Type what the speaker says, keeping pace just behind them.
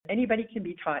Anybody can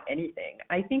be taught anything.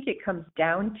 I think it comes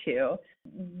down to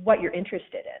what you're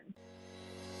interested in.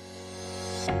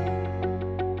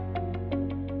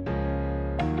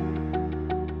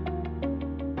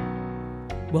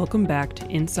 Welcome back to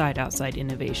Inside Outside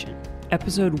Innovation,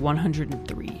 episode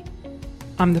 103.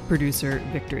 I'm the producer,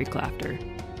 Victory Clafter.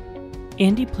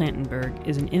 Andi Plantenberg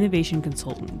is an innovation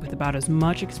consultant with about as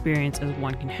much experience as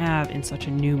one can have in such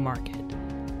a new market.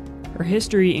 Her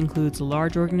history includes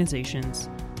large organizations,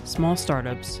 small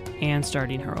startups, and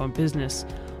starting her own business,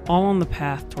 all on the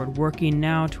path toward working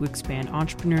now to expand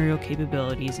entrepreneurial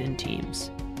capabilities in teams.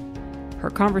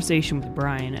 Her conversation with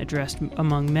Brian addressed,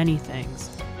 among many things,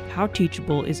 how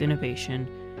teachable is innovation,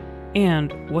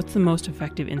 and what's the most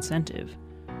effective incentive.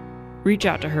 Reach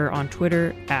out to her on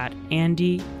Twitter at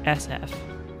AndiSF.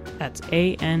 That's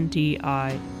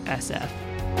ANDISF.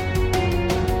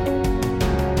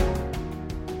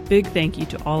 Big thank you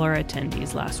to all our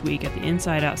attendees last week at the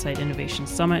Inside Outside Innovation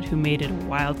Summit who made it a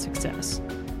wild success.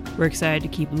 We're excited to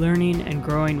keep learning and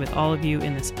growing with all of you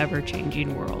in this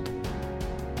ever-changing world.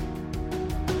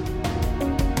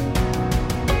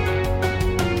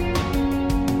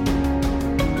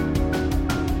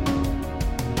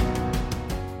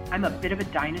 I'm a bit of a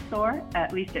dinosaur.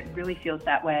 At least it really feels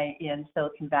that way in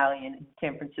Silicon Valley and in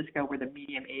San Francisco, where the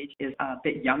median age is a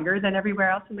bit younger than everywhere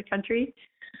else in the country.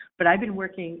 But I've been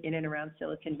working in and around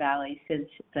Silicon Valley since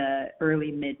the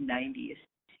early mid-90s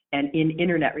and in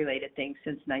internet-related things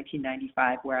since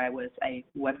 1995, where I was a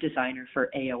web designer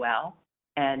for AOL.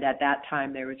 And at that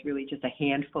time, there was really just a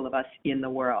handful of us in the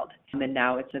world. And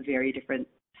now it's a very different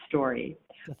story.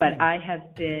 But I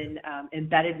have been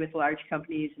embedded with large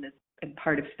companies and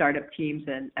part of startup teams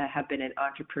and have been an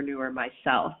entrepreneur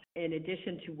myself. In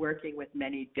addition to working with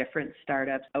many different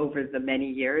startups over the many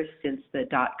years since the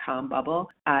dot-com bubble,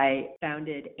 I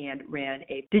founded and ran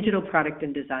a digital product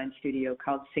and design studio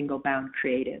called Single Bound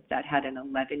Creative that had an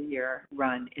 11-year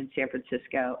run in San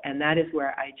Francisco. And that is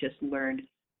where I just learned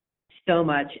so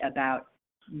much about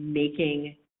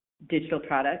making digital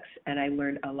products, and I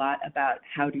learned a lot about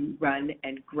how to run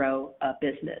and grow a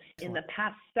business. In the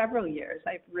past several years,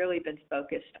 I've really been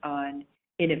focused on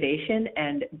innovation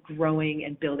and growing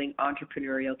and building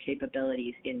entrepreneurial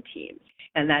capabilities in teams.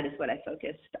 And that is what I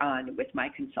focused on with my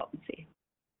consultancy.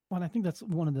 Well, I think that's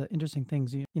one of the interesting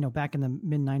things. You know, back in the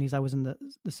mid-90s, I was in the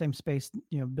same space,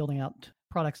 building out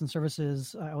products and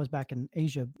services. I was back in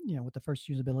Asia, with the first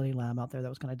usability lab out there that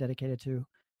was kind of dedicated to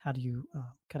how do you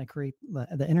kind of create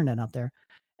the internet out there.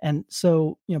 And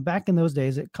so, back in those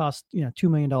days, it cost, $2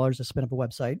 million to spin up a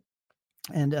website.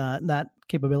 And that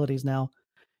capability is now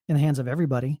in the hands of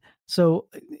everybody. So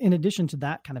in addition to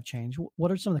that kind of change,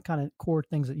 what are some of the kind of core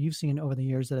things that you've seen over the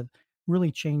years that have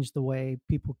really changed the way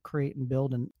people create and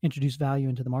build and introduce value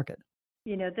into the market?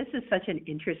 This is such an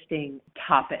interesting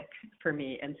topic for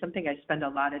me and something I spend a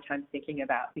lot of time thinking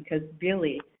about, because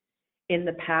really, in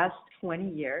the past 20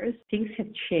 years, things have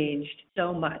changed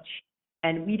so much,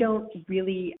 and we don't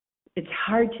really, it's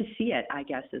hard to see it, I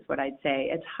guess is what I'd say.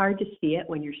 It's hard to see it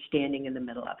when you're standing in the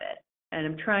middle of it. And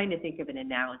I'm trying to think of an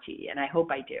analogy, and I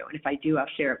hope I do. And if I do, I'll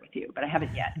share it with you, but I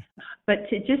haven't yet. But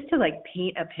to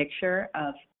paint a picture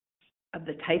of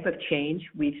the type of change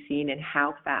we've seen and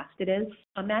how fast it is,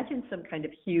 imagine some kind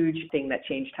of huge thing that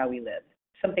changed how we live,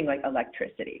 something like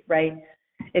electricity, right?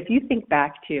 If you think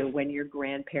back to when your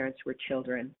grandparents were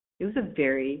children, it was a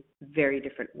very, very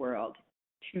different world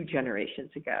 2 generations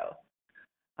ago.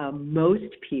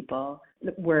 Most people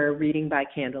were reading by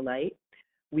candlelight.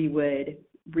 We would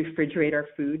refrigerate our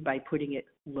food by putting it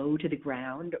low to the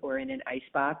ground or in an ice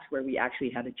box where we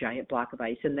actually had a giant block of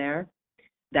ice in there.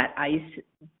 That ice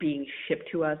being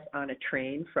shipped to us on a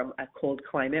train from a cold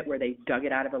climate where they dug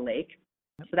it out of a lake.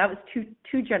 So that was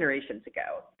two generations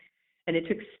ago. And it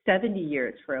took 70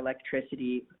 years for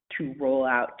electricity to roll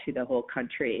out to the whole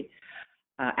country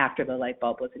after the light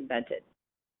bulb was invented.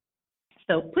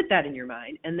 So put that in your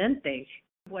mind and then think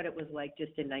what it was like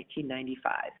just in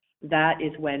 1995. That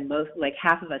is when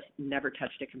half of us never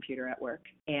touched a computer at work.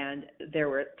 And there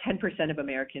were 10% of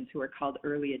Americans who were called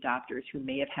early adopters who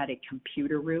may have had a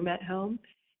computer room at home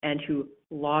and who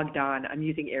logged on, I'm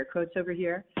using air quotes over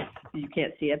here, you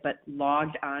can't see it, but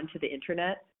logged on to the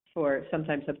internet for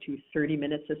sometimes up to 30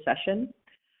 minutes a session.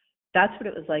 That's what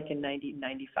it was like in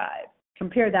 1995.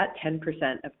 Compare that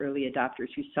 10% of early adopters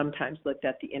who sometimes looked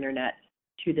at the internet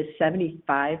to the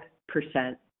 75%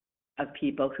 of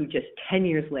people who just 10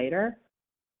 years later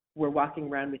were walking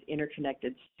around with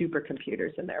interconnected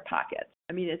supercomputers in their pockets.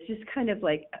 I mean, it's just kind of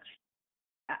like,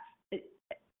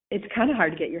 it's kind of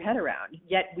hard to get your head around,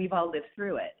 yet we've all lived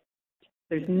through it.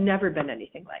 There's never been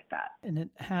anything like that. And it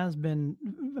has been,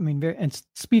 I mean, and it's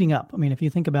speeding up. I mean, if you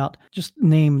think about, just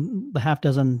name the half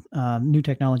dozen new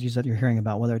technologies that you're hearing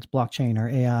about, whether it's blockchain or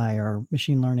AI or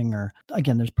machine learning, or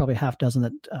again, there's probably a half dozen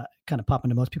that kind of pop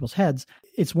into most people's heads.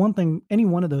 It's one thing, any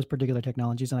one of those particular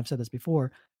technologies, and I've said this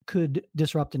before, could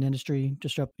disrupt an industry,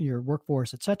 disrupt your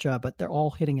workforce, et cetera, but they're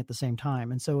all hitting at the same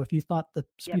time. And so if you thought the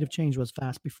speed of change was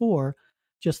fast before,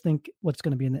 just think what's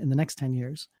going to be in the next 10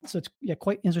 years. So it's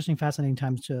quite interesting, fascinating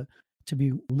times to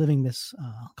be living this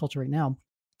culture right now,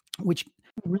 which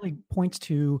really points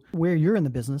to where you're in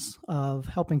the business of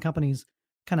helping companies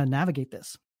kind of navigate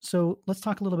this. So let's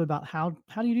talk a little bit about how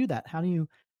do you do that? How do you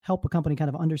help a company kind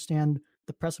of understand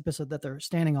the precipice that they're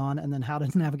standing on, and then how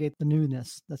to navigate the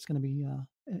newness that's going to be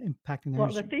impacting their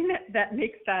industry? The thing that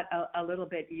makes that a little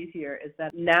bit easier is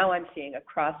that now I'm seeing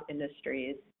across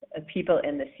industries, people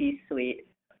in the C-suite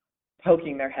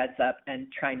poking their heads up and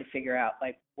trying to figure out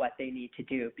like what they need to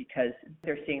do, because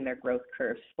they're seeing their growth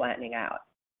curves flattening out,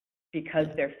 because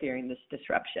they're fearing this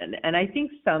disruption. And I think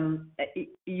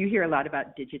you hear a lot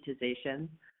about digitization.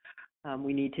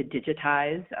 We need to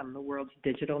digitize. The world's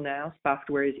digital now.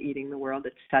 Software is eating the world,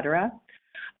 et cetera.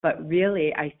 But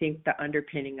really, I think the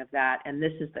underpinning of that, and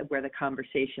this is where the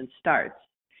conversation starts,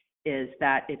 is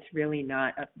that it's really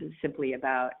not simply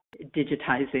about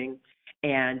digitizing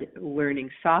and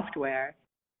learning software.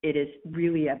 It is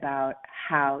really about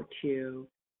how to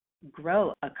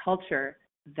grow a culture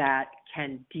that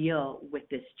can deal with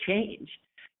this change,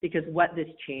 because what this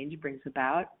change brings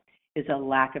about is a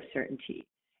lack of certainty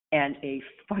and a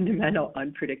fundamental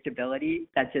unpredictability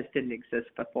that just didn't exist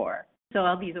before. So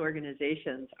all these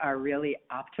organizations are really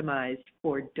optimized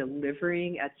for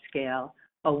delivering at scale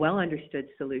a well-understood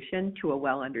solution to a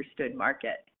well-understood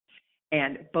market.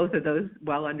 And both of those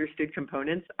well-understood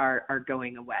components are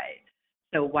going away.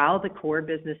 So while the core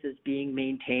business is being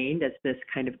maintained as this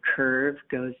kind of curve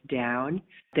goes down,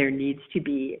 there needs to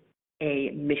be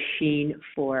a machine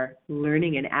for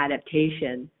learning and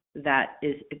adaptation that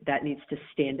needs to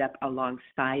stand up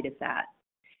alongside of that.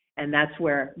 And that's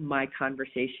where my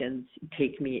conversations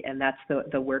take me. And that's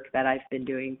the work that I've been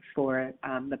doing for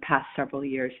the past several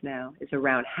years now, is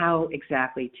around how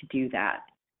exactly to do that.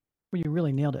 Well, you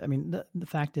really nailed it. I mean, the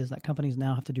fact is that companies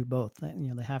now have to do both.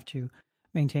 They have to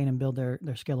maintain and build their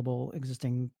scalable,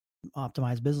 existing,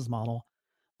 optimized business model,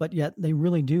 but yet they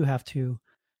really do have to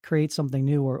create something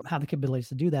new or have the capabilities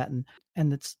to do that.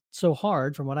 And it's so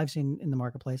hard from what I've seen in the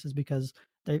marketplace is because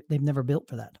they've never built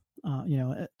for that.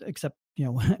 Except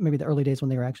maybe the early days when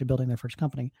they were actually building their first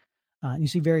company. You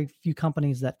see very few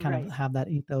companies that kind of have that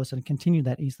ethos and continue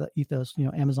that ethos.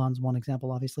 Amazon's one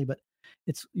example, obviously, but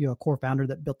it's a core founder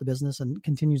that built the business and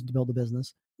continues to build the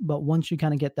business. But once you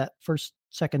kind of get that first,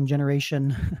 second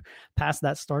generation past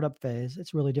that startup phase,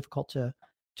 it's really difficult to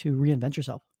reinvent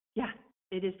yourself. Yeah,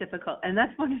 it is difficult, and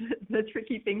that's one of the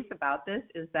tricky things about this,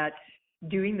 is that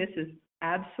doing this is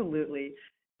absolutely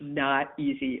not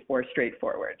easy or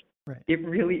straightforward. Right. It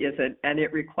really isn't, and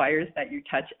it requires that you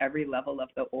touch every level of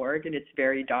the org, and it's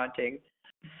very daunting.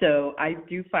 So I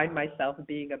do find myself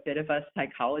being a bit of a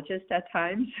psychologist at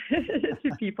times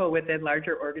to people within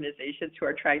larger organizations who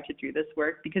are trying to do this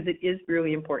work, because it is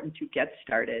really important to get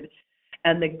started.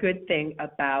 And the good thing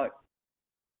about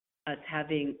us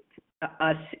having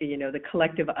the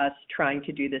collective us trying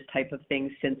to do this type of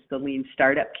thing since the Lean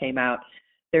Startup came out,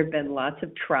 there have been lots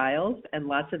of trials and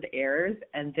lots of errors,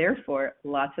 and therefore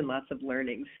lots and lots of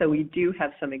learnings. So we do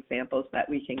have some examples that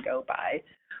we can go by.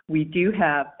 We do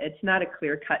have, it's not a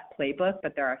clear-cut playbook,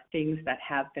 but there are things that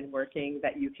have been working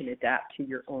that you can adapt to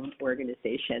your own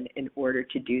organization in order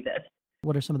to do this.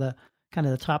 What are some of the kind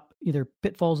of the top either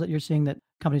pitfalls that you're seeing that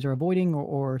companies are avoiding,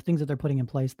 or things that they're putting in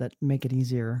place that make it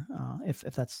easier, if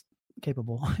that's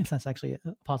capable, if that's actually a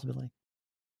possibility?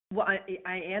 Well,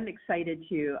 I am excited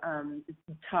to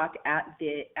talk at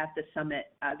the summit.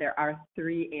 There are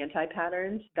 3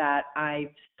 anti-patterns that I've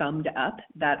summed up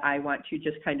that I want to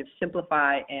just kind of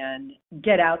simplify and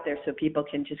get out there so people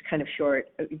can just kind of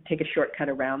take a shortcut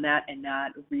around that and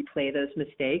not replay those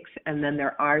mistakes. And then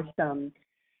there are some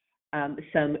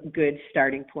good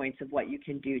starting points of what you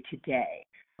can do today.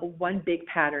 One big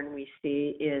pattern we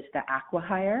see is the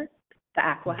acqui-hire.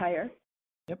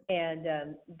 Yep.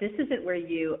 And this isn't where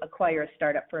you acquire a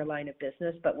startup for a line of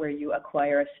business, but where you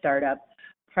acquire a startup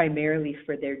primarily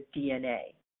for their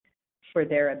DNA, for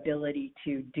their ability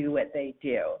to do what they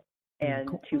do, and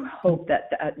to hope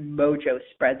that mojo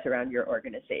spreads around your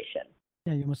organization.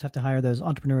 Yeah, you must have to hire those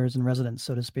entrepreneurs in residence,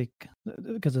 so to speak,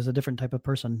 because there's a different type of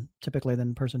person typically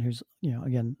than a person who's,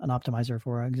 again, an optimizer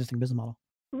for an existing business model.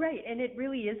 Right. And it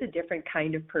really is a different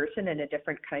kind of person and a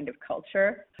different kind of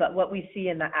culture. But what we see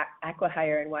in the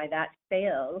acquihire and why that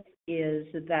fails is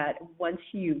that once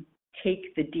you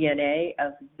take the DNA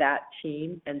of that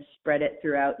team and spread it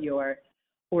throughout your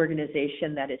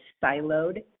organization that is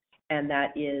siloed and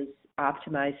that is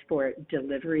optimized for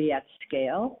delivery at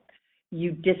scale,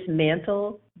 you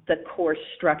dismantle the core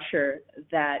structure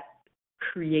that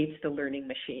creates the learning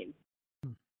machine.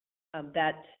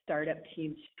 That startup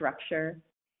team structure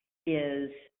is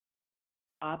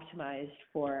optimized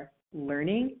for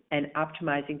learning and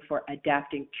optimizing for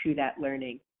adapting to that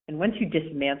learning. And once you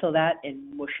dismantle that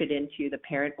and mush it into the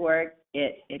parent org,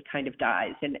 it kind of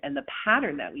dies. And the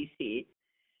pattern that we see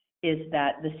is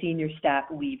that the senior staff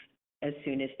leave as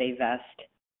soon as they vest,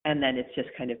 and then it's just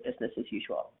kind of business as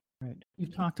usual. Right.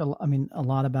 You've talked a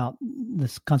lot about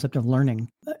this concept of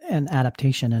learning and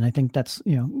adaptation, and I think that's,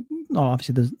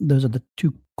 obviously those are the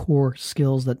two core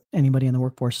skills that anybody in the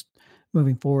workforce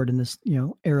moving forward in this,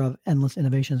 era of endless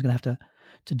innovation is going to have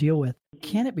to deal with.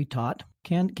 Can it be taught?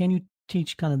 Can you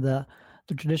teach kind of the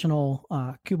traditional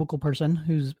cubicle person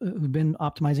who's been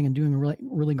optimizing and doing a really,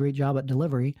 really great job at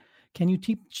delivery? Can you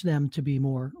teach them to be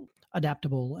more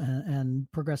adaptable and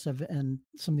progressive and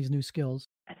some of these new skills?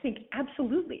 I think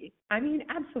absolutely.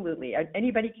 Absolutely.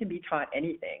 Anybody can be taught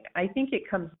anything. I think it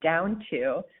comes down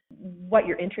to what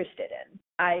you're interested in.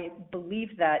 I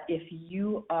believe that if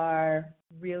you are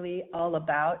really all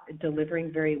about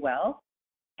delivering very well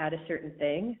at a certain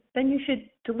thing, then you should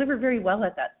deliver very well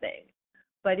at that thing.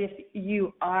 But if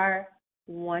you are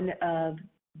one of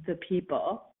the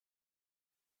people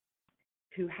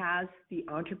who has the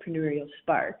entrepreneurial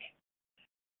spark,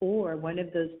 or one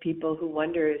of those people who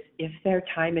wonders if their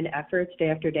time and efforts day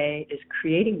after day is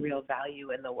creating real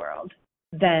value in the world,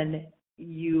 then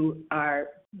you are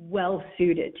well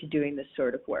suited to doing this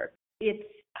sort of work. It's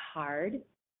hard.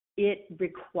 It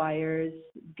requires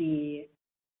the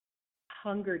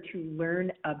hunger to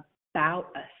learn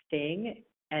about a thing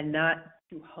and not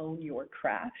to hone your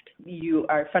craft. You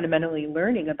are fundamentally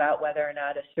learning about whether or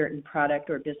not a certain product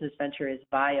or business venture is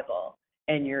viable,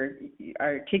 and you're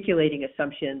articulating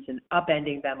assumptions and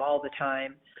upending them all the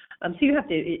time. So you have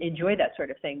to enjoy that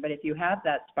sort of thing. But if you have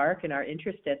that spark and are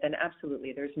interested, then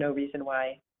absolutely, there's no reason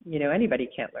why, anybody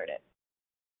can't learn it.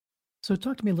 So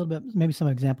talk to me a little bit, maybe some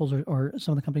examples or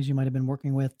some of the companies you might have been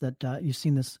working with that you've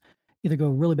seen this either go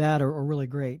really bad or really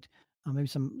great. Maybe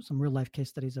some real life case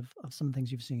studies of some of the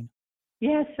things you've seen.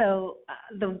 Yeah, so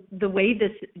the way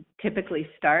this typically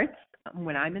starts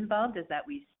when I'm involved is that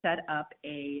we set up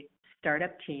a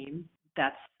startup team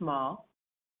that's small,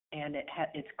 and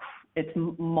it's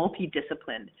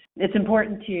multidisciplined. It's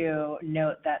important to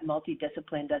note that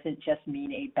multidiscipline doesn't just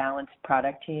mean a balanced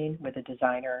product team with a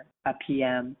designer, a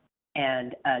PM,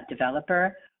 and a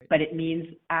developer, but it means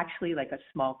actually like a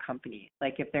small company.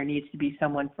 Like if there needs to be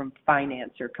someone from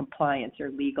finance or compliance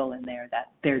or legal in there,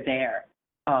 that they're there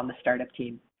on the startup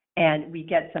team. And we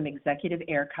get some executive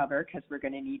air cover because we're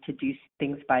going to need to do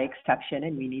things by exception,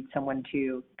 and we need someone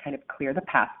to kind of clear the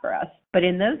path for us. But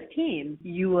in those teams,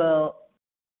 you will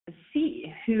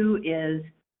see who is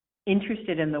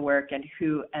interested in the work and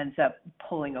who ends up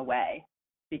pulling away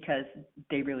because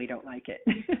they really don't like it.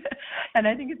 And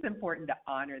I think it's important to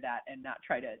honor that and not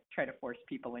try to force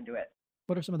people into it.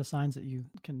 What are some of the signs that you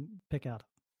can pick out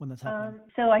when that's happening?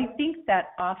 So I think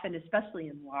that often, especially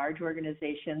in large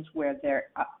organizations where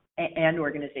and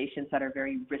organizations that are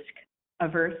very risk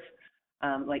averse,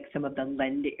 like some of the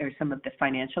lending or some of the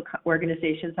financial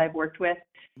organizations I've worked with,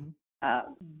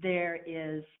 there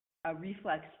is a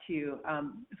reflex to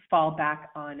fall back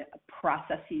on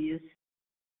processes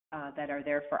that are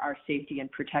there for our safety and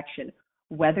protection,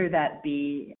 whether that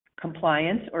be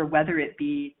compliance or whether it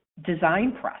be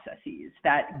design processes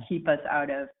that keep us out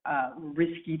of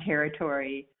risky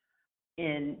territory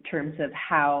in terms of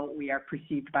how we are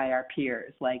perceived by our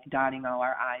peers, like dotting all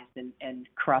our I's and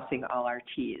crossing all our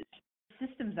T's.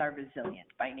 Systems are resilient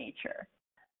by nature.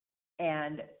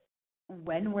 And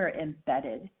when we're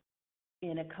embedded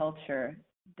in a culture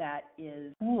that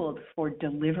is tooled for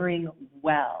delivering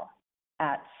well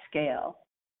at scale,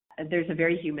 there's a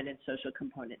very human and social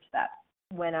component to that.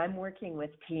 When I'm working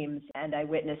with teams and I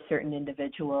witness certain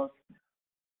individuals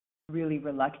really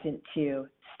reluctant to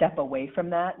step away from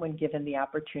that when given the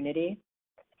opportunity,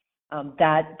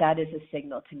 that is a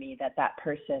signal to me that that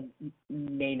person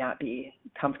may not be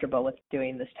comfortable with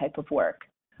doing this type of work.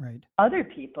 Right. Other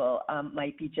people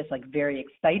might be just like very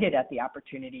excited at the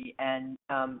opportunity and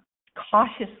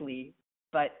cautiously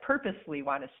but purposely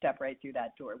want to step right through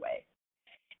that doorway.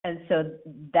 And so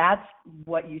that's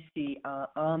what you see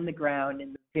on the ground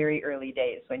in the very early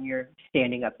days when you're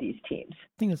standing up these teams.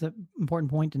 I think that's an important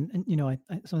point. And you know,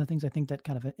 some of the things I think that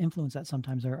kind of influence that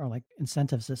sometimes are like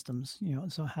incentive systems, you know,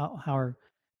 so how are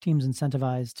teams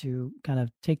incentivized to kind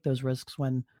of take those risks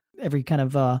when every kind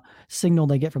of signal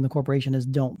they get from the corporation is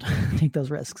don't take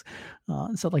those risks.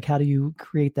 So like, how do you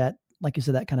create that, like you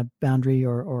said, that kind of boundary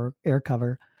or air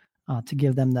cover to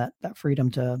give them that freedom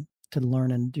to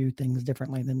learn and do things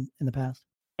differently than in the past?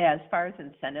 Yeah, as far as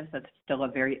incentives, that's still a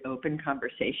very open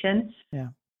conversation. Yeah.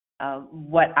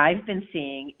 What I've been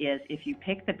seeing is if you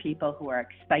pick the people who are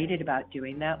excited about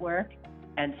doing that work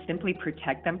and simply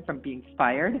protect them from being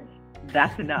fired,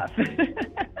 that's enough.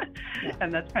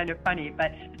 And that's kind of funny.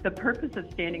 But the purpose of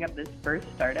standing up this first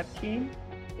startup team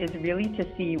is really to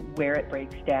see where it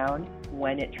breaks down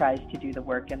when it tries to do the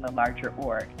work in the larger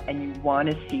org. And you want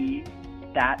to see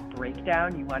that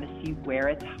breakdown. You want to see where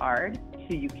it's hard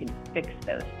so you can fix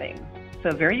those things. So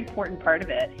a very important part of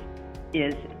it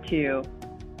is to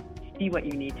see what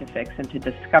you need to fix and to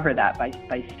discover that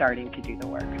by starting to do the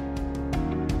work.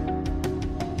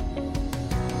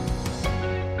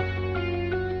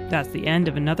 That's the end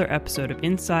of another episode of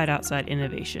Inside Outside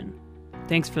Innovation.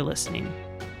 Thanks for listening.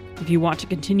 If you want to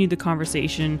continue the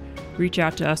conversation, reach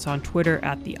out to us on Twitter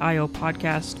at the IO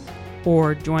Podcast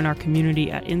or join our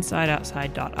community at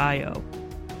insideoutside.io.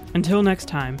 Until next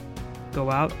time,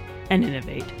 go out and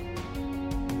innovate.